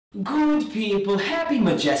Good people, happy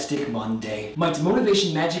majestic Monday. Might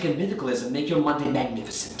motivation, magic, and mythicalism make your Monday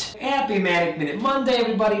magnificent. Happy Manic Minute Monday,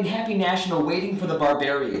 everybody, and happy National Waiting for the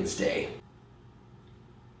Barbarians Day.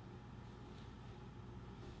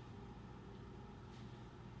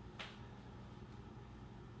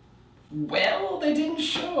 Well, they didn't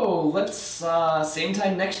show. Let's, same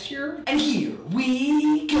time next year? And here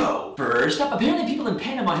we go! First up, apparently people in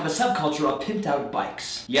Panama have a subculture of pimped out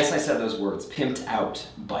bikes. Yes, I said those words, pimped out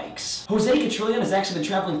bikes. Jose Catrillion has actually been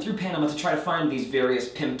traveling through Panama to try to find these various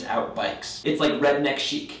pimped out bikes. It's like redneck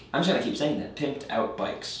chic. I'm just gonna keep saying that, pimped out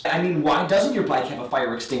bikes. I mean, why doesn't your bike have a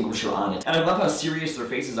fire extinguisher on it? And I love how serious their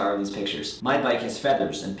faces are in these pictures. My bike has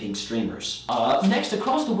feathers and pink streamers. Next,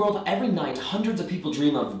 across the world, every night, hundreds of people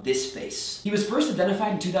dream of this face. He was first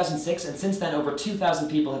identified in 2006, and since then over 2,000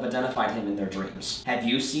 people have identified him in their dreams. Have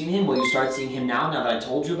you seen him? Will you start seeing him now that I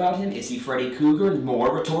told you about him? Is he Freddy Krueger?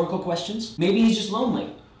 More rhetorical questions? Maybe he's just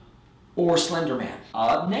lonely. Or Slender Man.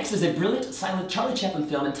 Next is a brilliant, silent Charlie Chaplin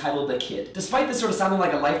film entitled The Kid. Despite this sort of sounding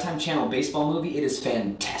like a Lifetime Channel baseball movie, it is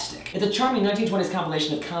fantastic. It's a charming 1920s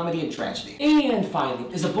compilation of comedy and tragedy. And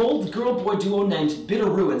finally, is a bold girl-boy duo named Bitter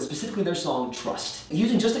Ruin, specifically their song Trust.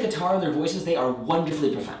 Using just a guitar and their voices, they are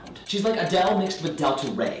wonderfully profound. She's like Adele mixed with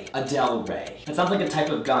Delta Ray. Adele Ray. That sounds like a type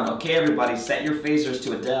of gun. Okay, everybody, set your phasers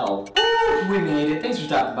to Adele. We made it. Thanks for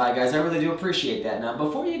stopping by, guys. I really do appreciate that. Now,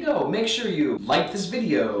 before you go, make sure you like this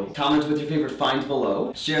video, comment with your favorite find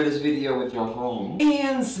below, share this video with your home,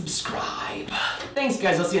 and subscribe. Thanks,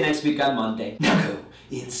 guys. I'll see you next week on Monday. Now go,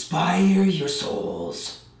 inspire your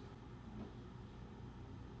souls.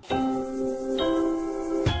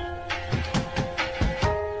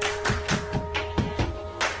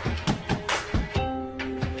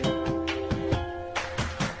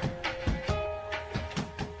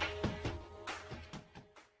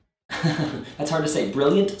 That's hard to say.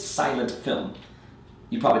 Brilliant silent film.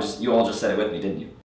 You all just said it with me, didn't you?